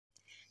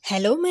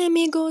Hello my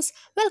amigos,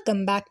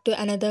 welcome back to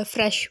another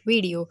fresh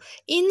video.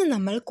 ഇന്ന്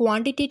നമ്മൾ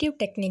quantitative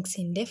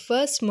ടെക്നിക്സിൻ്റെ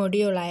first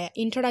മൊഡ്യൂളായ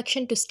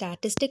introduction to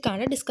statistic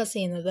ആണ് discuss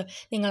ചെയ്യുന്നത്.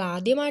 നിങ്ങൾ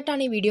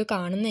ആദ്യമായിട്ടാണ് ഈ വീഡിയോ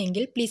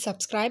കാണുന്നതെങ്കിൽ please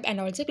subscribe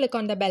and also click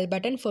on the bell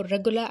button four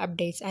regular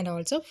updates and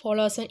also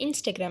follow us on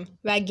Instagram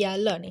Vagea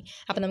Learning.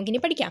 അപ്പോൾ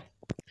നമുക്കിനി പഠിക്കാം.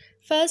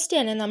 ഫസ്റ്റ്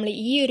തന്നെ നമ്മൾ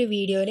ഈ ഒരു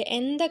വീഡിയോയിൽ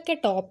എന്തൊക്കെ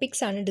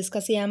ടോപ്പിക്സ് ആണ്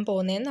ഡിസ്കസ് ചെയ്യാൻ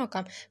പോകുന്നതെന്ന്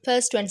നോക്കാം.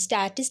 ഫസ്റ്റ് വൺ,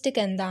 സ്റ്റാറ്റിസ്റ്റിക്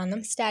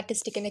എന്താണെന്നും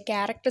സ്റ്റാറ്റിസ്റ്റിക്കിൻ്റെ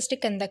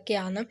ക്യാരക്ടറിസ്റ്റിക്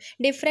എന്തൊക്കെയാണെന്നും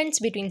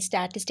difference between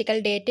statistical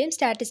ഡേറ്റയും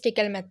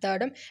statistical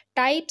മെത്തേഡും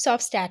types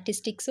of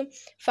സ്റ്റാറ്റിസ്റ്റിക്സും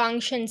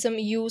ഫങ്ഷൻസും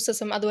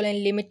യൂസസും അതുപോലെ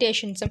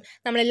ലിമിറ്റേഷൻസും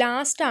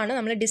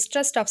നമ്മൾ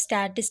distrust of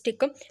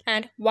സ്റ്റാറ്റിസ്റ്റിക്കും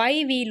and Y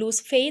V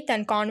loose faith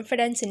and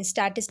confidence in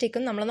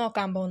സ്റ്റാറ്റിസ്റ്റിക്കും നമ്മൾ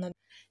നോക്കാൻ പോകുന്നത്.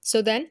 So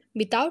then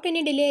without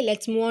any delay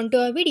let's move on to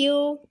our video.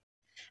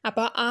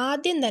 അപ്പോൾ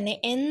ആദ്യം തന്നെ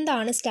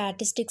എന്താണ്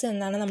സ്റ്റാറ്റിസ്റ്റിക്സ്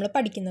എന്നാണ് നമ്മൾ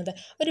പഠിക്കുന്നത്.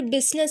 ഒരു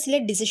ബിസിനസ്സിലെ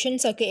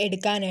ഡിസിഷൻസ് ഒക്കെ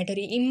എടുക്കാനായിട്ട്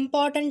ഒരു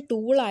ഇമ്പോർട്ടൻറ്റ്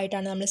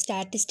ടൂളായിട്ടാണ് നമ്മൾ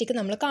സ്റ്റാറ്റിസ്റ്റിക്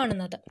നമ്മൾ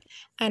കാണുന്നത്.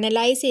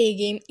 അനലൈസ്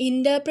ചെയ്യുകയും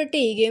ഇൻ്റർപ്രറ്റ്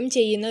ചെയ്യുകയും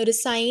ചെയ്യുന്ന ഒരു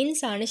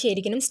സയൻസ് ആണ്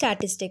ശരിക്കും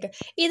സ്റ്റാറ്റിസ്റ്റിക്.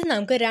 ഇത്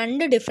നമുക്ക്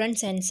രണ്ട്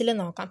ഡിഫറെൻറ്റ് സെൻസിൽ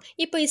നോക്കാം.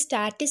 ഇപ്പോൾ ഈ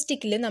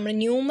സ്റ്റാറ്റിസ്റ്റിക്കിൽ നമ്മൾ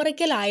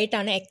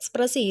ന്യൂമറിക്കലായിട്ടാണ്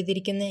എക്സ്പ്രസ്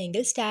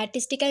ചെയ്തിരിക്കുന്നതെങ്കിൽ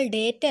സ്റ്റാറ്റിസ്റ്റിക്കൽ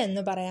ഡേറ്റ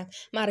എന്ന് പറയാം.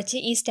 മറിച്ച്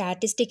ഈ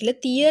സ്റ്റാറ്റിസ്റ്റിക്കിൽ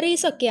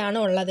തിയറീസ് ഒക്കെയാണ്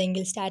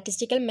ഉള്ളതെങ്കിൽ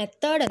സ്റ്റാറ്റിസ്റ്റിക്കൽ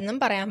മെത്തേഡ് എന്നും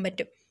പറയാൻ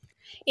പറ്റും.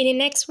 ഇനി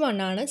നെക്സ്റ്റ് വൺ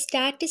ആണ്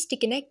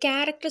സ്റ്റാറ്റിസ്റ്റിക്കിൻ്റെ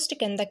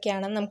ക്യാരക്ടറിസ്റ്റിക്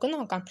എന്തൊക്കെയാണെന്ന് നമുക്ക്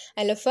നോക്കാം.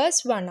 അതിൽ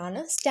ഫസ്റ്റ് വൺ ആണ്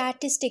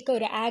സ്റ്റാറ്റിസ്റ്റിക്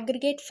ഒരു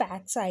ആഗ്രിഗേറ്റ്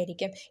ഫാക്ട്സ്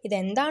ആയിരിക്കും.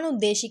 ഇതെന്താണ്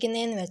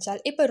ഉദ്ദേശിക്കുന്നതെന്ന് വെച്ചാൽ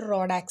ഇപ്പോൾ ഒരു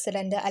റോഡ്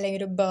ആക്സിഡൻറ്റ് അല്ലെങ്കിൽ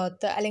ഒരു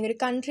ബർത്ത് അല്ലെങ്കിൽ ഒരു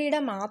കൺട്രിയുടെ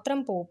മാത്രം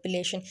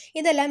പോപ്പുലേഷൻ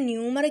ഇതെല്ലാം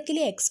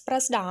ന്യൂമറിക്കലി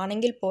എക്സ്പ്രസ്ഡ്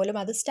ആണെങ്കിൽ പോലും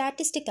അത്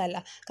സ്റ്റാറ്റിസ്റ്റിക്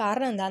അല്ല.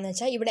 കാരണം എന്താണെന്ന്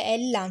വെച്ചാൽ ഇവിടെ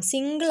എല്ലാം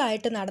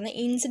സിംഗിളായിട്ട് നടന്ന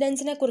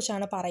ഇൻസിഡൻസിനെ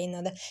കുറിച്ചാണ്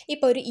പറയുന്നത്.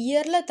 ഇപ്പോൾ ഒരു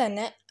ഇയറിൽ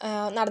തന്നെ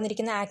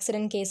നടന്നിരിക്കുന്ന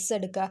ആക്സിഡൻറ്റ് കേസസ്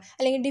എടുക്കുക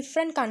അല്ലെങ്കിൽ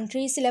ഡിഫറെൻറ്റ്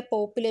കൺട്രീസിലെ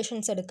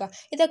പോപ്പുലേഷൻസ് എടുക്കുക,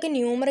 ഇതൊക്കെ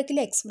ന്യൂമറിക്കലി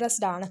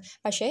എക്സ്പ്രസ്ഡ് ആണ്.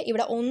 പക്ഷേ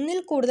ഇവിടെ ഒന്നിൽ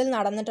കൂടുതൽ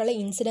നടന്നിട്ടുള്ള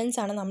ഇൻസിഡൻസ്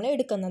ആണ് നമ്മൾ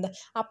എടുക്കുന്നത്.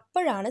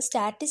 അപ്പോഴാണ്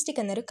സ്റ്റാറ്റിസ്റ്റിക്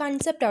എന്നൊരു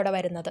കൺസെപ്റ്റ് അവിടെ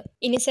വരുന്നത്.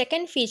 ഇനി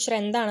സെക്കൻഡ് ഫീച്ചർ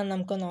എന്താണെന്ന്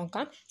നമുക്ക്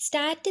നോക്കാം.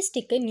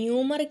 സ്റ്റാറ്റിസ്റ്റിക്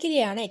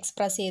ന്യൂമറിക്കലിയാണ്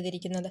എക്സ്പ്രസ്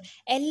ചെയ്തിരിക്കുന്നത്.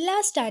 എല്ലാ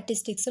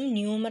സ്റ്റാറ്റിസ്റ്റിക്സും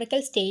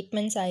ന്യൂമറിക്കൽ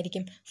സ്റ്റേറ്റ്മെൻറ്റ്സ്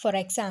ആയിരിക്കും. ഫോർ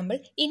എക്സാമ്പിൾ,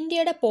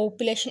 ഇന്ത്യയുടെ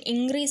പോപ്പുലേഷൻ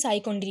ഇൻക്രീസ്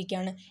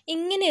ആയിക്കൊണ്ടിരിക്കുകയാണ്.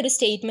 ഇങ്ങനെ ഒരു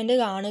സ്റ്റേറ്റ്മെൻറ്റ്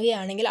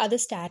കാണുകയാണെങ്കിൽ അത്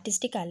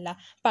സ്റ്റാറ്റിസ്റ്റിക് അല്ല.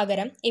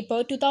 പകരം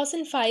ഇപ്പോൾ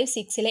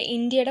 2005-06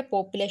 ഇന്ത്യയുടെ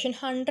പോപ്പുലേഷൻ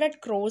 100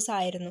 crores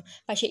ആയിരുന്നു.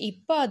 പക്ഷേ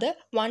ഇപ്പോൾ അത്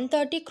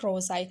 130 crores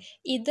ആയി.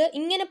 ഇത്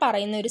ഇങ്ങനെ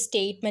പറയുന്ന ഒരു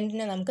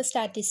സ്റ്റേറ്റ്മെൻറ്റിനെ നമുക്ക്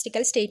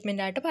സ്റ്റാറ്റിസ്റ്റിക്കൽ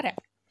സ്റ്റേറ്റ്മെൻ്റ് ആയിട്ട് പറയാം.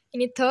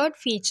 ഇനി തേർഡ്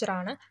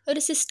ഫീച്ചറാണ്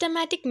ഒരു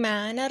സിസ്റ്റമാറ്റിക്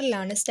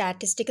മാനറിലാണ്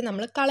സ്റ്റാറ്റിസ്റ്റിക്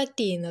നമ്മൾ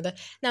കളക്ട് ചെയ്യുന്നത്.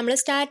 നമ്മൾ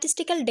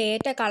സ്റ്റാറ്റിസ്റ്റിക്കൽ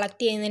ഡേറ്റ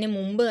കളക്ട് ചെയ്യുന്നതിന്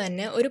മുമ്പ്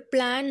തന്നെ ഒരു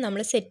പ്ലാൻ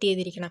നമ്മൾ സെറ്റ്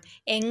ചെയ്തിരിക്കണം.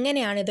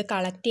 എങ്ങനെയാണ് ഇത്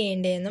കളക്ട്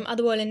ചെയ്യേണ്ടതെന്നും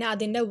അതുപോലെ തന്നെ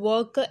അതിൻ്റെ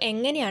വർക്ക്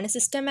എങ്ങനെയാണ്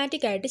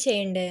സിസ്റ്റമാറ്റിക് ആയിട്ട്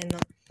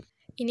ചെയ്യേണ്ടതെന്നും.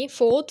 ഇനി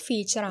ഫോർത്ത്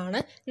ഫീച്ചറാണ്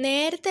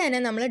നേരത്തെ തന്നെ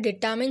നമ്മൾ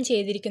ഡിറ്റർമിൻ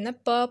ചെയ്തിരിക്കുന്ന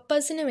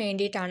പേർപ്പസിന്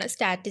വേണ്ടിയിട്ടാണ്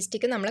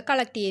സ്റ്റാറ്റിസ്റ്റിക് നമ്മൾ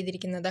കളക്ട്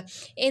ചെയ്തിരിക്കുന്നത്.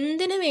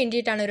 എന്തിനു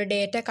വേണ്ടിയിട്ടാണ് ഒരു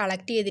ഡേറ്റ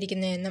കളക്ട്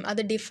ചെയ്തിരിക്കുന്നതെന്നും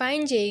അത്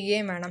ഡിഫൈൻ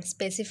ചെയ്യുകയും വേണം,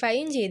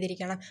 സ്പെസിഫൈയും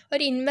ചെയ്തിരിക്കണം.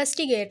 ഒരു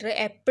ഇൻവെസ്റ്റിഗേറ്റർ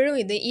എപ്പോഴും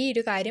ഈ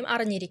ഒരു കാര്യം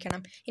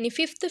അറിഞ്ഞിരിക്കണം. ഇനി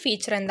ഫിഫ്ത്ത്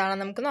ഫീച്ചർ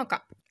എന്താണെന്ന് നമുക്ക്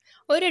നോക്കാം.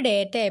 ഒരു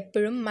ഡേറ്റ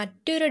എപ്പോഴും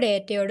മറ്റൊരു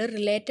ഡേറ്റയോട്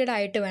റിലേറ്റഡ്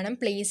ആയിട്ട് വേണം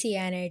പ്ലേസ്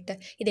ചെയ്യാനായിട്ട്.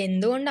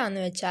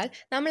 ഇതെന്തുകൊണ്ടാണെന്ന് വെച്ചാൽ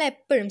നമ്മൾ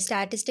എപ്പോഴും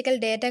സ്റ്റാറ്റിസ്റ്റിക്കൽ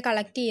ഡേറ്റ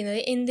കളക്ട് ചെയ്യുന്നത്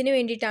എന്തിനു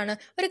വേണ്ടിയിട്ടാണ്?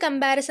 ഒരു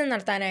കമ്പാരിസൺ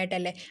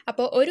നടത്താനായിട്ടല്ലേ.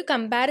 അപ്പോൾ ഒരു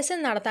കമ്പാരിസൺ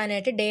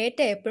നടത്താനായിട്ട്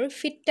ഡേറ്റ എപ്പോഴും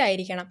ഫിറ്റ്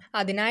ആയിരിക്കണം.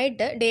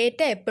 അതിനായിട്ട്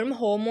ഡേറ്റ എപ്പോഴും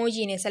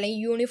ഹോമോജീനിയസ്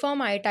അല്ലെങ്കിൽ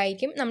യൂണിഫോം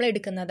ആയിട്ടായിരിക്കും നമ്മൾ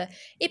എടുക്കുന്നത്.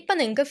 ഇപ്പം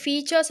നിങ്ങൾക്ക്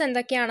ഫീച്ചേഴ്സ്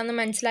എന്തൊക്കെയാണെന്ന്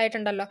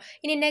മനസ്സിലായിട്ടുണ്ടല്ലോ.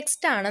 ഇനി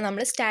നെക്സ്റ്റ് ആണ്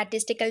നമ്മൾ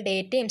സ്റ്റാറ്റിസ്റ്റിക്കൽ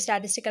ഡേറ്റയും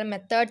സ്റ്റാറ്റിസ്റ്റിക്കൽ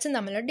മെത്തേഡ്സും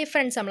തമ്മിലുള്ള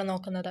ഡിഫറൻസ് നമ്മൾ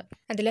നോക്കുന്നത്.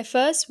 അതിൽ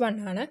ഫസ്റ്റ് വൺ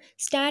ആണ്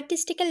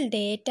സ്റ്റാറ്റിസ്റ്റിക്കൽ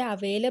ഡേറ്റ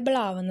അവൈലബിൾ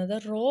ആവുന്നത്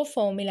റോ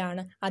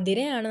ഫോമിലാണ്.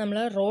 അതിനെയാണ് നമ്മൾ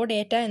റോ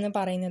ഡേറ്റ എന്ന്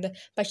പറയുന്നത്.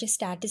 പക്ഷേ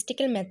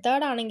സ്റ്റാറ്റിസ്റ്റിക്കൽ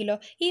മെത്തേഡ് ആണെങ്കിലോ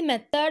ഈ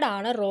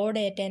മെത്തേഡാണ് റോ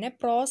ഡേറ്റേനെ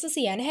പ്രോസസ്സ്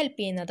ചെയ്യാൻ ഹെൽപ്പ്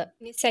ചെയ്യുന്നത്.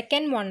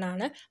 സെക്കൻഡ് വൺ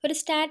ആണ് ഒരു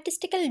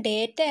സ്റ്റാറ്റിസ്റ്റിക്കൽ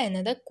ഡേറ്റ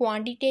എന്നത്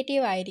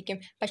ക്വാണ്ടിറ്റേറ്റീവ് ആയിരിക്കും.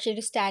 പക്ഷേ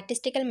ഒരു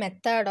സ്റ്റാറ്റിസ്റ്റിക്കൽ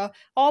മെത്തേഡോ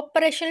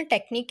ഓപ്പറേഷണൽ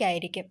ടെക്നിക്ക്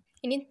ആയിരിക്കും.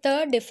 ഇനി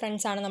തേർഡ്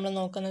ഡിഫറൻസ് ആണ് നമ്മൾ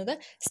നോക്കുന്നത്.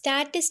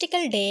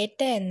 സ്റ്റാറ്റിസ്റ്റിക്കൽ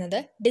ഡേറ്റ എന്നത്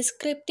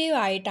ഡിസ്ക്രിപ്റ്റീവ്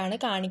ആയിട്ടാണ്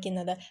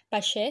കാണിക്കുന്നത്.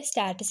 പക്ഷേ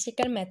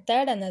സ്റ്റാറ്റിസ്റ്റിക്കൽ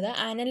മെത്തേഡ് എന്നത്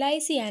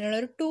അനലൈസ് ചെയ്യാനുള്ള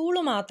ഒരു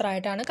ടൂള്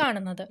മാത്രമായിട്ടാണ്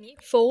കാണുന്നത്.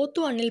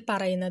 ഫോർത്ത് വണ്ണിൽ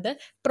പറയുന്നത്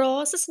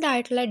പ്രോസസ്ഡ്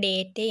ആയിട്ടുള്ള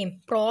ഡേറ്റയും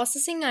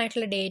പ്രോസസ്സിംഗ്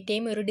ആയിട്ടുള്ള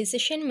ഡേറ്റയും ഒരു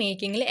ഡിസിഷൻ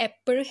മേക്കിങ്ങിൽ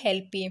എപ്പോഴും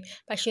ഹെൽപ്പ് ചെയ്യും.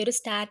 പക്ഷേ ഒരു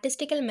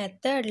സ്റ്റാറ്റിസ്റ്റിക്കൽ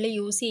മെത്തേഡിൽ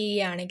യൂസ്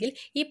ചെയ്യുകയാണെങ്കിൽ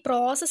ഈ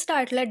പ്രോസസ്ഡ്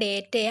ആയിട്ടുള്ള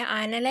ഡേറ്റയെ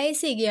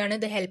അനലൈസ് ചെയ്യുകയാണ്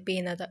ഇത് ഹെൽപ്പ്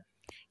ചെയ്യുന്നത്.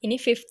 ഇനി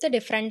ഫിഫ്ത്ത്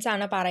ഡിഫറൻസ്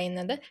ആണ്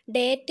പറയുന്നത്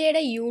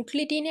ഡേറ്റയുടെ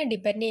യൂട്ടിലിറ്റീനെ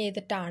ഡിപ്പെൻഡ്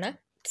ചെയ്തിട്ടാണ്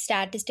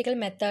സ്റ്റാറ്റിസ്റ്റിക്കൽ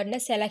മെത്തേഡിൻ്റെ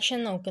സെലക്ഷൻ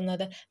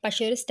നോക്കുന്നത്.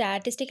 പക്ഷേ ഒരു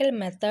സ്റ്റാറ്റിസ്റ്റിക്കൽ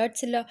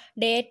മെത്തേഡ്സിലോ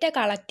ഡേറ്റ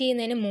കളക്ട്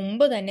ചെയ്യുന്നതിന്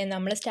മുമ്പ് തന്നെ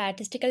നമ്മൾ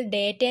സ്റ്റാറ്റിസ്റ്റിക്കൽ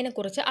ഡേറ്റയെ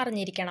കുറിച്ച്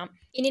അറിഞ്ഞിരിക്കണം.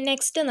 ഇനി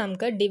നെക്സ്റ്റ്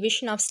നമുക്ക്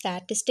ഡിവിഷൻ ഓഫ്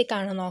സ്റ്റാറ്റിസ്റ്റിക്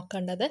ആണ്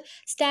നോക്കേണ്ടത്.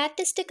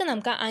 സ്റ്റാറ്റിസ്റ്റിക്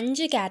നമുക്ക്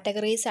 5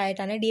 കാറ്റഗറീസ്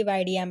ആയിട്ടാണ്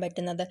ഡിവൈഡ് ചെയ്യാൻ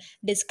പറ്റുന്നത്.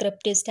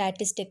 Descriptive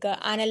statistic,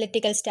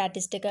 analytical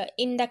statistic,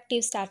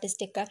 inductive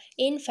statistic,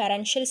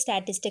 ഇൻഫെറൻഷ്യൽ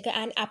statistic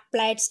and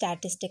applied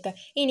statistic.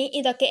 ഇനി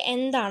ഇതൊക്കെ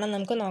എന്താണെന്ന്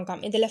നമുക്ക് നോക്കാം.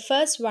 ഇതിൽ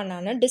ഫസ്റ്റ് വൺ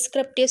ആണ്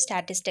ഡിസ്ക്രിപ്റ്റീവ്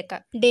സ്റ്റാറ്റിസ്റ്റിക്.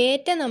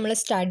 ഡേറ്റ നമ്മൾ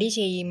സ്റ്റഡി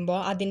ചെയ്യുമ്പോൾ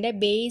അതിൻ്റെ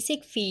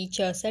ബേസിക്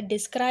ഫീച്ചേഴ്സ്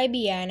ഡിസ്ക്രൈബ്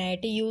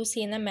ചെയ്യാനായിട്ട് യൂസ്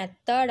ചെയ്യുന്ന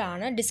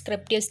മെത്തേഡാണ്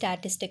ഡിസ്ക്രിപ്റ്റീവ്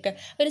സ്റ്റാറ്റിസ്റ്റിക്.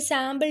 ഒരു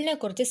സാമ്പിളിനെ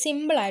കുറിച്ച്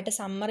സിമ്പിളായിട്ട്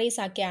സമ്മറീസ്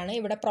ആക്കിയാണ്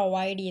ഇവിടെ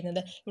പ്രൊവൈഡ് ചെയ്യുന്നത്.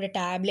 ഇവിടെ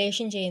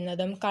ടാബുലേഷൻ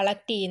ചെയ്യുന്നതും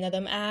കളക്ട്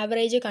ചെയ്യുന്നതും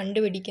ആവറേജ്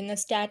കണ്ടുപിടിക്കുന്ന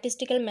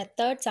സ്റ്റാറ്റിസ്റ്റിക്കൽ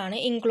മെത്തേഡ്സ് ആണ്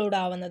ഇൻക്ലൂഡ്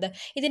ആവുന്നത്.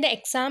 ഇതിൻ്റെ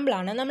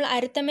എക്സാമ്പിളാണ് നമ്മൾ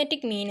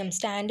അരിത്തമെറ്റിക് മീനും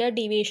സ്റ്റാൻഡേർഡ്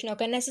ഡീവിയേഷനും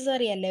ഒക്കെ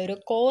നെസസറി അല്ലേ ഒരു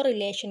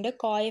കോറിലേഷൻ്റെ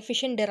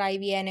കോഎഫിഷ്യൻറ്റ്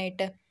ഡിറൈവ്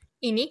ചെയ്യാനായിട്ട്.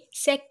 ഇനി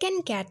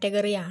സെക്കൻഡ്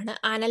കാറ്റഗറിയാണ്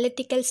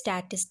അനലിറ്റിക്കൽ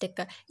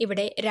സ്റ്റാറ്റിസ്റ്റിക്.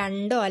 ഇവിടെ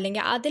രണ്ടോ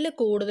അല്ലെങ്കിൽ അതിൽ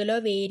കൂടുതലോ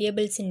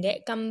വേരിയബിൾസിൻ്റെ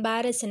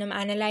കമ്പാരിസണും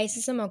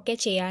അനലൈസിസും ഒക്കെ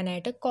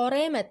ചെയ്യാനായിട്ട്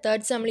കുറേ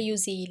മെത്തേഡ്സ് നമ്മൾ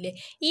യൂസ് ചെയ്യില്ലേ.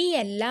 ഈ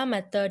എല്ലാ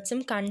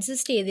മെത്തേഡ്സും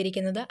കൺസിസ്റ്റ്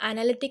ചെയ്തിരിക്കുന്നത്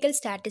അനലിറ്റിക്കൽ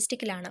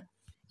സ്റ്റാറ്റിസ്റ്റിക്കിലാണ്.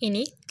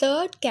 ഇനി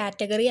തേർഡ്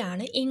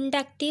കാറ്റഗറിയാണ്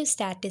ഇൻഡക്റ്റീവ്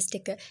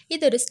സ്റ്റാറ്റിസ്റ്റിക്.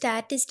 ഇതൊരു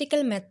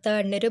സ്റ്റാറ്റിസ്റ്റിക്കൽ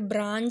മെത്തേഡിൻ്റെ ഒരു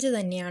ബ്രാഞ്ച്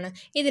തന്നെയാണ്.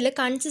 ഇതിൽ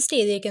കൺസിസ്റ്റ്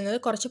ചെയ്തിരിക്കുന്നത്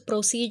കുറച്ച്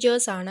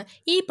പ്രൊസീജിയേഴ്സാണ്.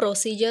 ഈ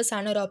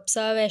പ്രൊസീജിയേഴ്സാണ് ഒരു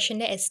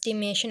ഒബ്സർവേഷൻ്റെ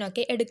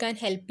എസ്റ്റിമേഷനൊക്കെ എടുക്കാൻ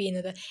ഹെൽപ്പ്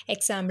ചെയ്യുന്നത്.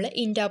 എക്സാമ്പിൾ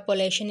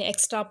ഇൻ്റർപൊലേഷൻ,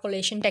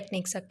 എക്സ്ട്രാപൊലേഷൻ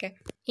ടെക്നിക്സ് ഒക്കെ.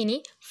 ഇനി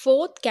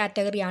ഫോർത്ത്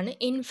കാറ്റഗറിയാണ്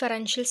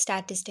ഇൻഫെറൻഷ്യൽ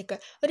സ്റ്റാറ്റിസ്റ്റിക്.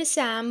 ഒരു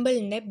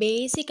സാമ്പിളിൻ്റെ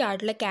ബേസിക്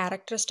ആയിട്ടുള്ള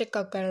ക്യാരക്ടറിസ്റ്റിക്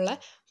ഒക്കെ ഉള്ള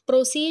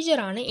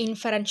പ്രൊസീജിയറാണ്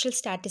ഇൻഫെറൻഷ്യൽ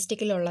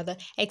സ്റ്റാറ്റിസ്റ്റിക്കിലുള്ളത്.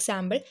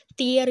 Example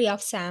theory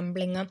of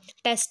sampling,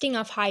 testing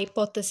of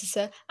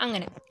hypothesis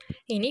അങ്ങനെ.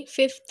 ഇനി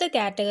fifth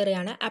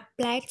കാറ്റഗറിയാണ്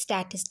applied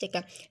statistic.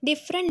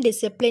 Different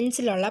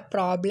ഡിസിപ്ലിൻസിലുള്ള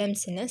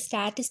പ്രോബ്ലംസിന്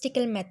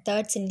statistical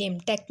മെത്തേഡ്സിൻ്റെയും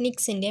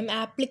ടെക്നിക്സിൻ്റെയും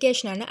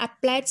ആപ്ലിക്കേഷനാണ്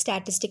അപ്ലൈഡ്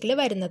സ്റ്റാറ്റിസ്റ്റിക്കിൽ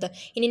വരുന്നത്.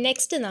 ഇനി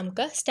നെക്സ്റ്റ്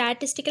നമുക്ക്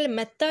സ്റ്റാറ്റിസ്റ്റിക്കൽ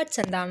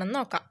മെത്തേഡ്സ് എന്താണെന്ന്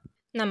നോക്കാം.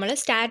 നമ്മൾ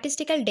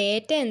സ്റ്റാറ്റിസ്റ്റിക്കൽ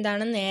ഡേറ്റ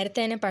എന്താണെന്ന് നേരത്തെ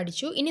തന്നെ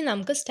പഠിച്ചു. ഇനി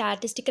നമുക്ക്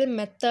സ്റ്റാറ്റിസ്റ്റിക്കൽ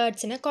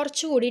മെത്തേഡ്സിനെ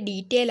കുറച്ചുകൂടി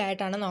ഡീറ്റെയിൽ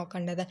ആയിട്ടാണ്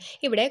നോക്കേണ്ടത്.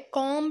 ഇവിടെ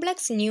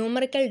കോംപ്ലക്സ്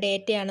ന്യൂമറിക്കൽ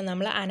ഡേറ്റയാണ്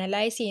നമ്മൾ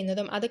അനലൈസ്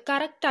ചെയ്യുന്നതും അത്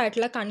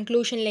കറക്റ്റായിട്ടുള്ള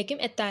കൺക്ലൂഷനിലേക്കും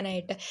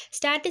എത്താനായിട്ട്.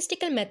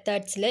 സ്റ്റാറ്റിസ്റ്റിക്കൽ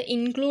മെത്തേഡ്സിൽ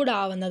ഇൻക്ലൂഡ്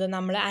ആവുന്നത്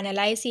നമ്മൾ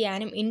അനലൈസ്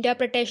ചെയ്യാനും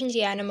ഇൻ്റർപ്രിട്ടേഷൻ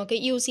ചെയ്യാനും ഒക്കെ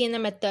യൂസ്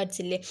ചെയ്യുന്ന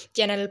മെത്തേഡ്സ് ഇല്ലേ,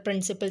 ജനറൽ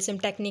പ്രിൻസിപ്പിൾസും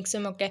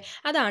ടെക്നിക്സും ഒക്കെ,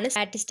 അതാണ്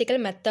സ്റ്റാറ്റിസ്റ്റിക്കൽ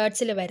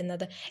മെത്തേഡ്സിൽ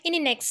വരുന്നത്.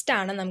 ഇനി നെക്സ്റ്റ്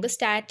ആണ് നമുക്ക്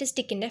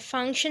സ്റ്റാറ്റിസ്റ്റിക്കിൻ്റെ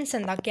ഫങ്ഷൻസ്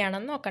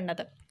എന്തൊക്കെയാണെന്ന്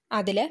നോക്കേണ്ടത്.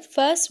 അതിൽ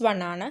ഫസ്റ്റ് വൺ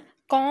ആണ്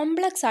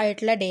കോംപ്ലക്സ്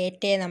ആയിട്ടുള്ള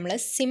ഡേറ്റയെ നമ്മൾ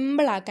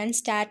സിമ്പിളാക്കാൻ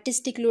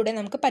സ്റ്റാറ്റിസ്റ്റിക്കിലൂടെ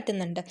നമുക്ക്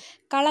പറ്റുന്നുണ്ട്.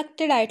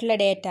 കളക്റ്റഡ് ആയിട്ടുള്ള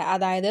ഡേറ്റ,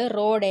 അതായത്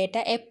റോ ഡേറ്റ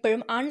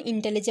എപ്പോഴും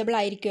അൺഇൻ്റലിജിബിൾ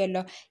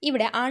ആയിരിക്കുമല്ലോ.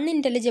 ഇവിടെ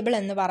അൺഇൻ്റലിജിബിൾ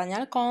എന്ന്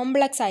പറഞ്ഞാൽ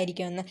കോംപ്ലക്സ്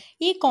ആയിരിക്കുമെന്ന്.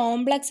 ഈ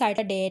കോംപ്ലക്സ്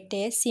ആയിട്ടുള്ള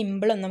ഡേറ്റയെ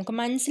സിമ്പിളും നമുക്ക്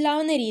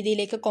മനസ്സിലാവുന്ന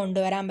രീതിയിലേക്ക്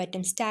കൊണ്ടുവരാൻ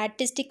പറ്റും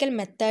സ്റ്റാറ്റിസ്റ്റിക്കൽ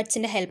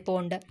മെത്തേഡ്സിൻ്റെ ഹെൽപ്പ്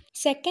കൊണ്ട്.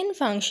 സെക്കൻഡ്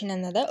ഫംഗ്ഷൻ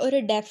എന്നത് ഒരു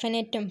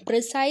ഡെഫിനറ്റും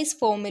പ്രിസൈസ്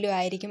ഫോമിലും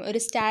ആയിരിക്കും ഒരു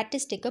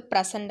സ്റ്റാറ്റിസ്റ്റിക്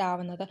പ്രസൻ്റ്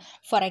ആവുന്നത്.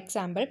 ഫോർ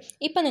എക്സാമ്പിൾ,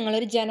 ഇപ്പോൾ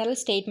നിങ്ങളൊരു ജനറൽ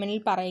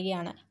സ്റ്റേറ്റ്മെൻറ്റിൽ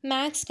പറയുകയാണ്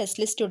മാത്സ് ടെസ്റ്റിൽ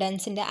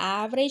സ്റ്റുഡൻസിൻ്റെ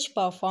ആവറേജ്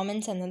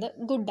പെർഫോമൻസ് എന്നത്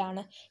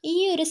ഗുഡാണ്. ഈ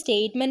ഒരു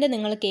സ്റ്റേറ്റ്മെൻറ്റ്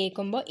നിങ്ങൾ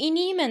കേൾക്കുമ്പോൾ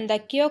ഇനിയും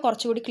എന്തൊക്കെയോ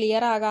കുറച്ചുകൂടി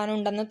ക്ലിയർ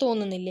ആകാനുണ്ടെന്ന്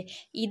തോന്നുന്നില്ലേ?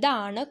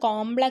 ഇതാണ്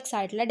കോംപ്ലക്സ്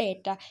ആയിട്ടുള്ള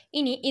ഡേറ്റ.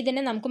 ഇനി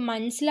ഇതിനെ നമുക്ക്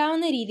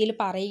മനസ്സിലാവുന്ന രീതിയിൽ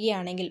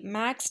പറയുകയാണെങ്കിൽ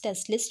മാത്സ്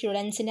ടെസ്റ്റിൽ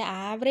സ്റ്റുഡൻസിൻ്റെ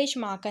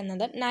ആവറേജ് മാർക്ക്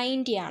എന്നത്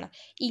 90 ആണ്.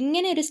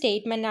 ഇങ്ങനെ ഒരു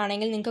സ്റ്റേറ്റ്മെൻ്റ്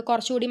ആണെങ്കിൽ നിങ്ങൾക്ക്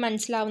കുറച്ചുകൂടി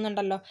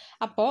മനസ്സിലാവുന്നുണ്ടല്ലോ.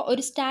 അപ്പോൾ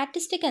ഒരു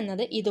സ്റ്റാറ്റിസ്റ്റിക്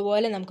എന്നത്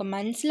ഇതുപോലെ നമുക്ക്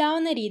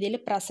മനസ്സിലാവുന്ന രീതിയിൽ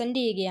പ്രസൻറ്റ്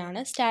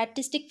ചെയ്യുകയാണ്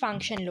സ്റ്റാറ്റിസ്റ്റിക്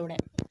ഫംഗ്ഷനിലൂടെ.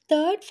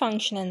 തേർഡ്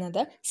ഫംഗ്ഷൻ എന്നത്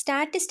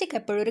സ്റ്റാറ്റിസ്റ്റിക്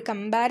എപ്പോഴും ഒരു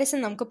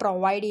കമ്പാരിസൺ നമുക്ക്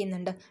പ്രൊവൈഡ്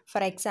ചെയ്യുന്നുണ്ട്.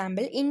 ഫോർ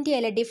എക്സാമ്പിൾ,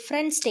 ഇന്ത്യയിലെ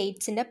ഡിഫറെൻറ്റ്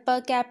സ്റ്റേറ്റ്സിൻ്റെ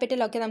പെർ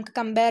ക്യാപിറ്റലൊക്കെ നമുക്ക്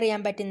കമ്പയർ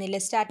ചെയ്യാൻ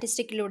പറ്റുന്നില്ലേ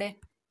സ്റ്റാറ്റിസ്റ്റിക്കിലൂടെ.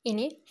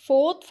 ഇനി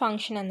ഫോർത്ത്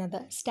ഫംഗ്ഷൻ എന്നത്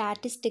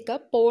സ്റ്റാറ്റിസ്റ്റിക്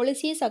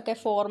പോളിസീസൊക്കെ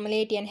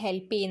ഫോർമുലേറ്റ് ചെയ്യാൻ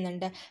ഹെൽപ്പ്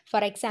ചെയ്യുന്നുണ്ട്.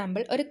 ഫോർ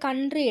എക്സാമ്പിൾ, ഒരു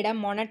കൺട്രിയുടെ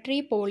മൊണറ്ററി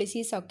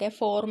പോളിസീസൊക്കെ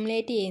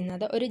ഫോർമുലേറ്റ്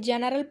ചെയ്യുന്നത് ഒരു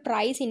ജനറൽ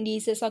പ്രൈസ്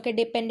ഇൻഡീസസ് ഒക്കെ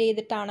ഡിപ്പെൻഡ്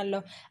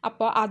ചെയ്തിട്ടാണല്ലോ.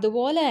 അപ്പോൾ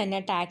അതുപോലെ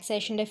തന്നെ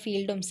ടാക്സേഷൻ്റെ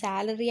ഫീൽഡും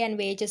സാലറി ആൻഡ്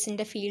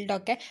വേജസിൻ്റെ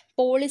ഫീൽഡൊക്കെ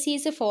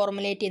പോളിസീസ്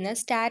ഫോർമുലേറ്റ്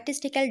ചെയ്യുന്നത്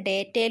സ്റ്റാറ്റിസ്റ്റിക്കൽ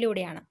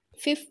ഡേറ്റയിലൂടെയാണ്.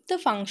 ഫിഫ്ത്ത്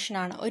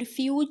ഫംഗ്ഷനാണ് ഒരു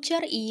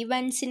ഫ്യൂച്ചർ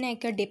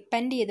ഈവൻസിനെയൊക്കെ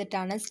ഡിപ്പെൻഡ്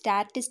ചെയ്തിട്ടാണ്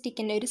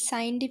സ്റ്റാറ്റിസ്റ്റിക്കിൻ്റെ ഒരു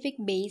സയൻറ്റിഫിക്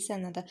ബേസ്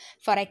എന്നത്.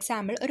 ഫോർ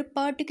എക്സാമ്പിൾ, ഒരു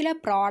പെർട്ടിക്കുലർ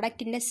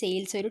പ്രോഡക്റ്റിൻ്റെ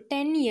സെയിൽസ് ഒരു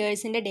 10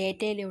 ഇയേഴ്സിൻ്റെ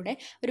ഡേറ്റയിലൂടെ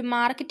ഒരു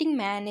മാർക്കറ്റിംഗ്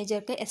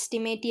മാനേജർക്ക്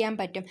എസ്റ്റിമേറ്റ് ചെയ്യാൻ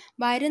പറ്റും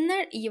വരുന്ന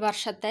ഈ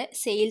വർഷത്തെ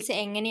സെയിൽസ്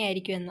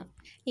എങ്ങനെയായിരിക്കുമെന്ന്.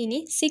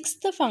 ഇനി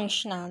സിക്സ്ത്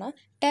ഫംഗ്ഷനാണ്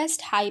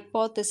ടെസ്റ്റ്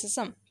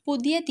ഹൈപ്പോത്തസിസും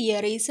പുതിയ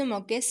തിയറീസും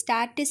ഒക്കെ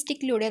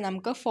സ്റ്റാറ്റിസ്റ്റിക്കിലൂടെ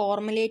നമുക്ക്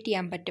ഫോർമുലേറ്റ്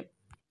ചെയ്യാൻ പറ്റും.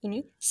 ഇനി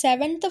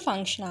സെവൻത്ത്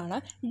ഫംഗ്ഷനാണ്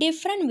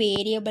ഡിഫറെൻറ്റ്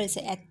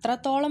വേരിയബിൾസ്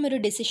എത്രത്തോളം ഒരു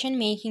ഡിസിഷൻ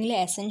മേക്കിങ്ങിൽ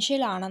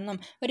എസെൻഷ്യൽ ആണെന്നും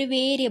ഒരു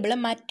വേരിയബിൾ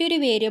മറ്റൊരു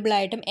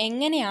വേരിയബിളായിട്ടും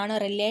എങ്ങനെയാണ്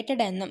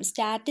റിലേറ്റഡ് എന്നും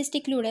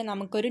സ്റ്റാറ്റിസ്റ്റിക്കിലൂടെ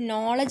നമുക്കൊരു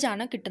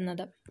നോളജാണ്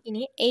കിട്ടുന്നത്.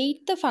 ഇനി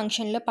എയ്ത്ത്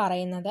ഫംഗ്ഷനിൽ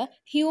പറയുന്നത്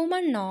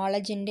ഹ്യൂമൻ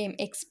നോളജിൻ്റെയും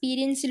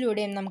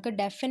എക്സ്പീരിയൻസിലൂടെയും നമുക്ക്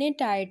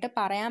ഡെഫിനറ്റ് ആയിട്ട്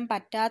പറയാൻ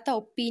പറ്റാത്ത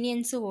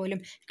ഒപ്പീനിയൻസ്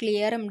പോലും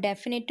ക്ലിയറും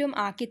ഡെഫിനറ്റും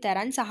ആക്കി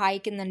തരാൻ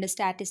സഹായിക്കുന്നുണ്ട്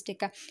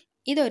സ്റ്റാറ്റിസ്റ്റിക്.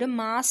 ഇതൊരു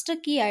മാസ്റ്റർ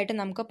കീ ആയിട്ട്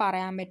നമുക്ക്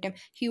പറയാൻ പറ്റും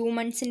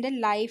ഹ്യൂമൻസിൻ്റെ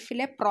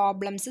ലൈഫിലെ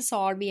പ്രോബ്ലംസ്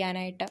സോൾവ്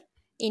ചെയ്യാനായിട്ട്.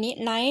 ഇനി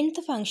 9th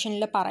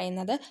ഫംഗ്ഷനിൽ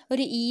പറയുന്നത്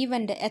ഒരു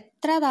ഈവൻ്റ്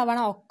എത്ര തവണ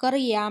ഒക്കർ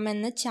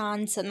ചെയ്യാമെന്ന്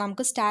ചാൻസ്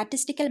നമുക്ക്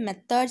സ്റ്റാറ്റിസ്റ്റിക്കൽ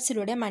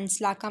മെത്തേഡ്സിലൂടെ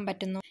മനസ്സിലാക്കാൻ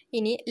പറ്റുന്നു.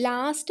 ഇനി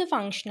ലാസ്റ്റ്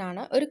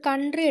ഫംഗ്ഷനാണ് ഒരു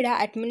കൺട്രിയുടെ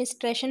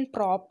അഡ്മിനിസ്ട്രേഷൻ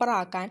പ്രോപ്പർ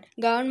ആക്കാൻ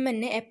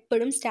ഗവൺമെൻറ്റിന്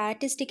എപ്പോഴും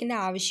സ്റ്റാറ്റിസ്റ്റിക്കിൻ്റെ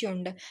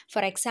ആവശ്യമുണ്ട്.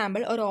 ഫോർ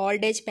എക്സാമ്പിൾ, ഒരു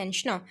ഓൾഡ് ഏജ്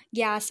പെൻഷനോ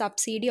ഗ്യാസ്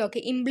സബ്സിഡിയോ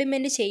ഒക്കെ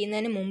ഇംപ്ലിമെൻറ്റ്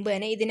ചെയ്യുന്നതിന് മുമ്പ്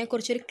തന്നെ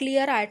ഇതിനെക്കുറിച്ചൊരു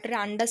ക്ലിയർ ആയിട്ടൊരു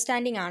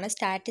അണ്ടർസ്റ്റാൻഡിംഗ് ആണ്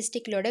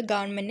സ്റ്റാറ്റിസ്റ്റിക്കിലൂടെ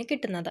ഗവൺമെൻറ്റിന്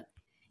കിട്ടുന്നത്.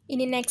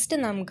 ഇനി നെക്സ്റ്റ്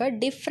നമുക്ക്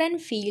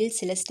ഡിഫറെൻറ്റ്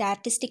ഫീൽഡ്സിൽ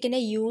സ്റ്റാറ്റിസ്റ്റിക്കിൻ്റെ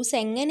യൂസ്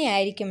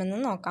എങ്ങനെയായിരിക്കുമെന്ന്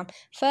നോക്കാം.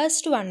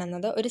 ഫസ്റ്റ് വൺ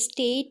എന്നത് ഒരു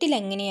സ്റ്റേറ്റിൽ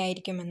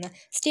എങ്ങനെയായിരിക്കുമെന്ന്.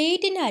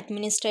 സ്റ്റേറ്റിൻ്റെ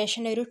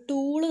അഡ്മിനിസ്ട്രേഷൻ്റെ ഒരു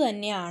ടൂള്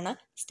തന്നെയാണ്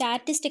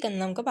സ്റ്റാറ്റിസ്റ്റിക് എന്ന്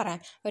നമുക്ക്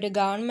പറയാം. ഒരു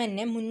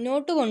ഗവൺമെൻറ്റിനെ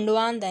മുന്നോട്ട്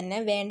കൊണ്ടുപോകാൻ തന്നെ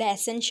വേണ്ട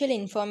എസെൻഷ്യൽ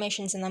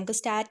ഇൻഫോർമേഷൻസ് നമുക്ക്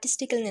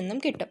സ്റ്റാറ്റിസ്റ്റിക്കിൽ നിന്നും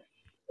കിട്ടും.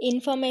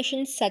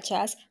 Informations such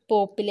as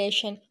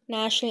population,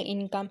 national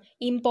income,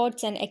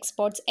 imports and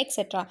exports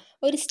etcetera.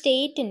 ഒരു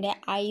സ്റ്റേറ്റിൻ്റെ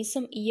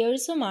ഐസും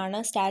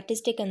ഇയേഴ്സുമാണ്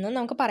സ്റ്റാറ്റിസ്റ്റിക് എന്ന്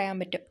നമുക്ക് പറയാൻ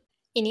പറ്റും.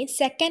 ഇനി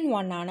സെക്കൻഡ്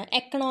വൺ ആണ്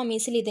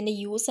എക്കണോമീസിൽ ഇതിൻ്റെ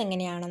യൂസ്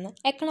എങ്ങനെയാണെന്ന്.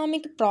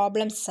 Economic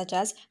problems such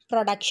as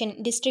production,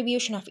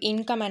 distribution of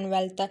income and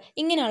wealth,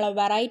 ഇങ്ങനെയുള്ള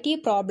വെറൈറ്റി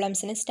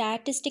പ്രോബ്ലംസിന്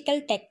സ്റ്റാറ്റിസ്റ്റിക്കൽ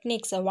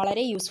ടെക്നിക്സ്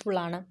വളരെ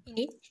യൂസ്ഫുള്ളാണ്.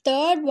 ഇനി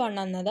തേർഡ് വൺ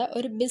എന്നത്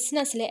ഒരു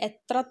ബിസിനസ്സിൽ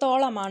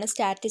എത്രത്തോളമാണ്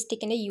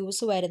സ്റ്റാറ്റിസ്റ്റിക്കിൻ്റെ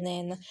യൂസ്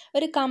വരുന്നതെന്ന്.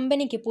 ഒരു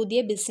കമ്പനിക്ക്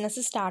പുതിയ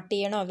ബിസിനസ് സ്റ്റാർട്ട്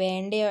ചെയ്യണോ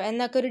വേണ്ടയോ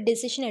എന്നൊക്കെ ഒരു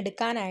ഡിസിഷൻ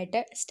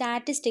എടുക്കാനായിട്ട്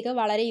സ്റ്റാറ്റിസ്റ്റിക്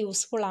വളരെ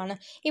യൂസ്ഫുള്ളാണ്.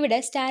 ഇവിടെ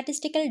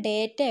സ്റ്റാറ്റിസ്റ്റിക്കൽ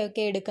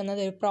ഡേറ്റയൊക്കെ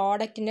എടുക്കുന്നത് ഒരു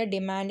പ്രോഡക്റ്റിൻ്റെ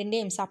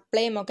ഡിമാൻഡിൻ്റെയും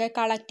സപ്ലൈയും ഒക്കെ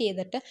കളക്ട് ചെയ്ത്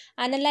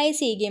അനലൈസ്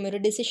ചെയ്യുകയും ഒരു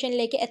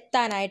ഡിസിഷനിലേക്ക്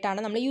എത്താനായിട്ടാണ്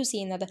നമ്മൾ യൂസ്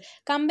ചെയ്യുന്നത്.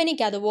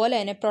 കമ്പനിക്ക് അതുപോലെ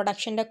തന്നെ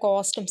പ്രൊഡക്ഷൻ്റെ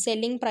കോസ്റ്റും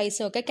സെല്ലിംഗ്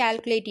പ്രൈസും ഒക്കെ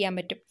കാൽക്കുലേറ്റ് ചെയ്യാൻ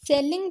പറ്റും.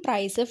 സെല്ലിംഗ്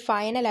പ്രൈസ്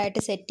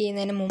ഫൈനലായിട്ട് സെറ്റ്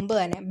ചെയ്യുന്നതിന് മുമ്പ്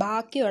തന്നെ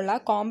ബാക്കിയുള്ള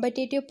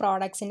കോമ്പറ്റേറ്റീവ്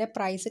പ്രോഡക്ട്സിൻ്റെ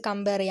പ്രൈസ്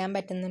കമ്പയർ ചെയ്യാൻ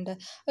പറ്റുന്നുണ്ട്.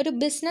 ഒരു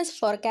ബിസിനസ്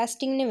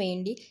ഫോർകാസ്റ്റിങ്ങിന്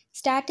വേണ്ടി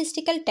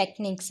statistical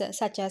techniques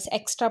such as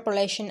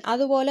extrapolation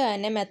അതുപോലെ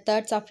തന്നെ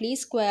മെത്തേഡ്സ് ഓഫ്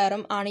ലീസ്റ്റ്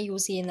സ്ക്വയറും ആണ്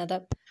യൂസ് ചെയ്യുന്നത്.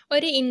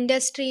 ഒരു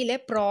ഇൻഡസ്ട്രിയിലെ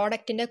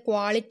പ്രോഡക്റ്റിൻ്റെ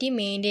ക്വാളിറ്റി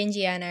മെയിൻറ്റെയിൻ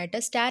ചെയ്യാനായിട്ട്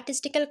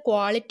സ്റ്റാറ്റിസ്റ്റിക്കൽ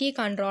ക്വാളിറ്റി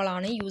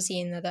കൺട്രോളാണ് യൂസ്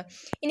ചെയ്യുന്നത്.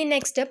 ഇനി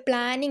നെക്സ്റ്റ്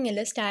പ്ലാനിങ്ങിൽ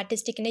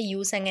സ്റ്റാറ്റിസ്റ്റിക്കിൻ്റെ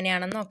യൂസ്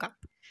എങ്ങനെയാണെന്ന് നോക്കാം.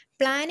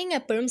 പ്ലാനിങ്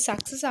എപ്പോഴും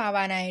സക്സസ്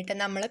ആവാനായിട്ട്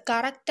നമ്മൾ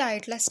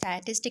കറക്റ്റായിട്ടുള്ള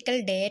സ്റ്റാറ്റിസ്റ്റിക്കൽ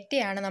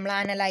ഡേറ്റയാണ് നമ്മൾ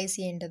അനലൈസ്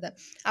ചെയ്യേണ്ടത്.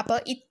 അപ്പോൾ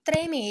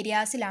ഇത്രയും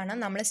ഏരിയാസിലാണ്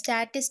നമ്മൾ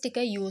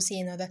സ്റ്റാറ്റിസ്റ്റിക് യൂസ്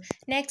ചെയ്യുന്നത്.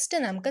 നെക്സ്റ്റ്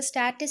നമുക്ക്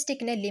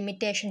സ്റ്റാറ്റിസ്റ്റിക്കിൻ്റെ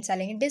ലിമിറ്റേഷൻസ്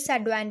അല്ലെങ്കിൽ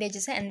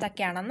ഡിസഡ്വാൻറ്റേജസ്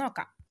എന്തൊക്കെയാണെന്ന്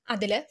നോക്കാം.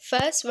 അതിൽ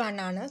ഫസ്റ്റ് വൺ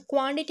ആണ്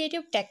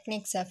ക്വാണ്ടിറ്റേറ്റീവ്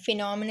ടെക്നിക്സ്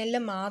ഫിനോമിനലിൽ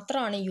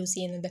മാത്രമാണ് യൂസ്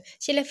ചെയ്യുന്നത്.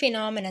 ചില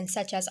phenomenon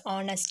such as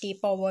honesty,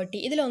 poverty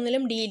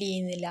ഇതിലൊന്നിലും deal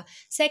ചെയ്യുന്നില്ല.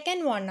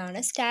 സെക്കൻഡ് വൺ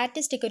ആണ്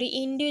സ്റ്റാറ്റിസ്റ്റിക് ഒരു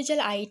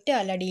ഇൻഡിവിജ്വൽ ഐറ്റം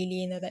അല്ല ഡീൽ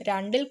ചെയ്യുന്നത്,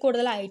 രണ്ടിൽ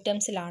കൂടുതൽ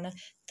ഐറ്റംസിലാണ്.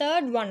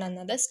 തേർഡ് വൺ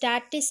എന്നത്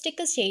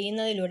സ്റ്റാറ്റിസ്റ്റിക്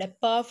ചെയ്യുന്നതിലൂടെ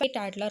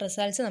പെർഫെക്റ്റ് ആയിട്ടുള്ള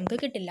റിസൾട്ട്സ് നമുക്ക്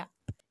കിട്ടില്ല.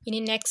 ഇനി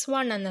നെക്സ്റ്റ്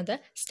വൺ എന്നത്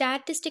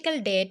സ്റ്റാറ്റിസ്റ്റിക്കൽ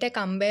ഡേറ്റ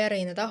കമ്പയർ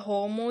ചെയ്യുന്നത്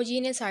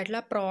ഹോമോജീനിയസ്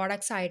ആയിട്ടുള്ള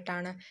പ്രോഡക്ട്സ്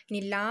ആയിട്ടാണ്.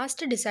 ഇനി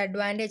ലാസ്റ്റ്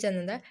ഡിസഡ്വാൻറ്റേജ്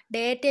എന്നത്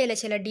ഡേറ്റയിലെ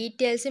ചില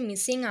ഡീറ്റെയിൽസ്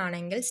മിസ്സിംഗ്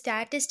ആണെങ്കിൽ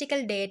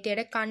സ്റ്റാറ്റിസ്റ്റിക്കൽ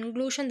ഡേറ്റയുടെ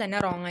കൺക്ലൂഷൻ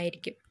തന്നെ റോങ്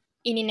ആയിരിക്കും.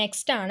 ഇനി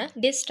നെക്സ്റ്റ് ആണ്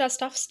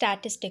ഡിസ്ട്രസ്റ്റ് ഓഫ്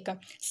സ്റ്റാറ്റിസ്റ്റിക്.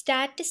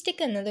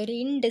 സ്റ്റാറ്റിസ്റ്റിക് എന്നത് ഒരു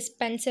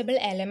ഇൻഡിസ്പെൻസിബിൾ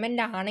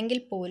എലമെൻ്റ് ആണെങ്കിൽ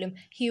പോലും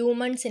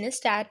ഹ്യൂമൻസിന്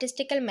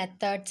സ്റ്റാറ്റിസ്റ്റിക്കൽ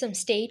മെത്തേഡ്സും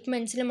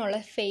സ്റ്റേറ്റ്മെൻറ്റ്സിലുമുള്ള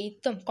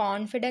ഫെയ്ത്തും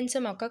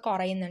കോൺഫിഡൻസും ഒക്കെ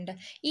കുറയുന്നുണ്ട്.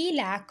 ഈ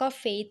ലാക്ക് ഓഫ്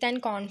ഫെയ്ത്ത്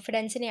ആൻഡ്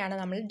കോൺഫിഡൻസിനെയാണ്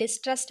നമ്മൾ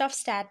ഡിസ്ട്രസ്റ്റ് ഓഫ്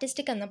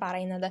സ്റ്റാറ്റിസ്റ്റിക് എന്ന്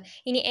പറയുന്നത്.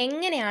 ഇനി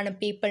എങ്ങനെയാണ്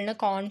പീപ്പിളിന്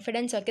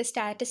കോൺഫിഡൻസ് ഒക്കെ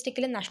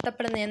സ്റ്റാറ്റിസ്റ്റിക്കിൽ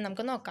നഷ്ടപ്പെടുന്നതെന്ന്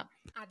നമുക്ക് നോക്കാം.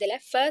 അതിൽ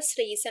ഫസ്റ്റ്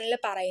റീസണിൽ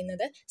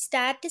പറയുന്നത്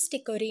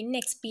സ്റ്റാറ്റിസ്റ്റിക് ഒരു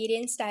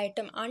ഇൻഎക്സ്പീരിയൻസ്ഡ്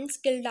ആയിട്ടും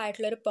അൺസ്കിൽഡ്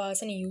ആയിട്ടുള്ള ഒരു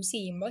പേഴ്സൺ യൂസ്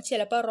ചെയ്യുമ്പോൾ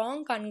ചിലപ്പോൾ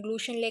റോങ്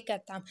കൺക്ലൂഷനിലേക്ക്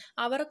എത്താം.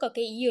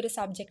 അവർക്കൊക്കെ ഈ ഒരു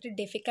സബ്ജക്റ്റ്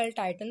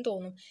ഡിഫിക്കൽട്ടായിട്ടും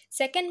തോന്നും.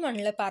 സെക്കൻഡ്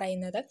വണ്ണിൽ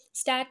പറയുന്നത്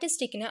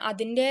സ്റ്റാറ്റിസ്റ്റിക്കിന്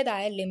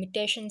അതിൻ്റേതായ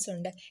ലിമിറ്റേഷൻസ്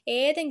ഉണ്ട്.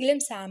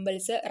 ഏതെങ്കിലും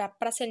സാമ്പിൾസ്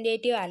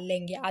റെപ്രസെൻറ്റേറ്റീവ്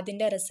അല്ലെങ്കിൽ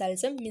അതിൻ്റെ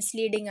റിസൾട്ട്സും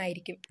മിസ്ലീഡിംഗ്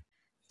ആയിരിക്കും.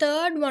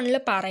 തേർഡ് വണ്ണിൽ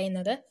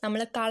പറയുന്നത്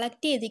നമ്മൾ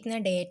കളക്ട് ചെയ്തിരിക്കുന്ന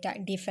ഡേറ്റ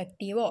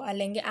ഡിഫെക്റ്റീവോ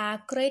അല്ലെങ്കിൽ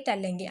ആക്യുറേറ്റ്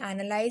അല്ലെങ്കിൽ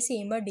അനലൈസ്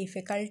ചെയ്യുമ്പോൾ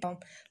ഡിഫിക്കൽട്ടാവും.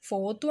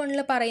 ഫോർത്ത്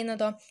വണ്ണിൽ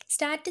പറയുന്നതോ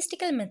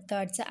സ്റ്റാറ്റിസ്റ്റിക്കൽ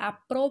മെത്തേഡ്സ്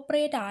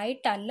അപ്രോപ്രിയേറ്റ്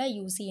ആയിട്ടല്ല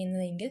യൂസ്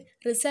ചെയ്യുന്നതെങ്കിൽ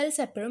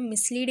റിസൾട്ട്സ് എപ്പോഴും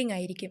മിസ്ലീഡിംഗ്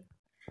ആയിരിക്കും.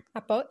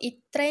 അപ്പോൾ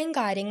ഇത്രയും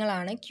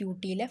കാര്യങ്ങളാണ്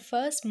ക്യൂട്ടിയിലെ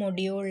ഫസ്റ്റ്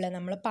മൊഡ്യൂളിൽ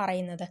നമ്മൾ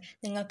പറയുന്നത്.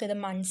 നിങ്ങൾക്കിത്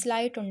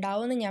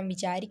മനസ്സിലായിട്ടുണ്ടാവുമെന്ന് ഞാൻ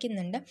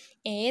വിചാരിക്കുന്നുണ്ട്.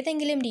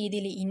 ഏതെങ്കിലും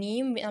രീതിയിൽ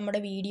ഇനിയും നമ്മുടെ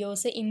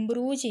വീഡിയോസ്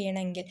ഇമ്പ്രൂവ്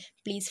ചെയ്യണമെങ്കിൽ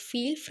please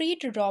feel free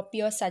to drop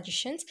your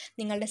suggestions.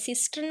 നിങ്ങളുടെ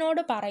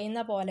സിസ്റ്ററിനോട്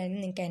പറയുന്ന പോലെ തന്നെ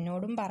നിങ്ങൾക്ക്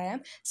എന്നോടും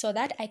പറയാം. So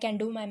that I can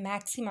do my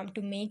maximum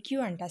two make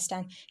you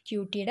understand.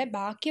 ക്യൂട്ടിയുടെ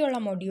ബാക്കിയുള്ള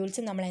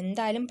മൊഡ്യൂൾസ് നമ്മൾ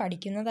എന്തായാലും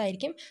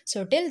പഠിക്കുന്നതായിരിക്കും.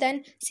 So till then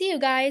see you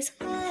guys.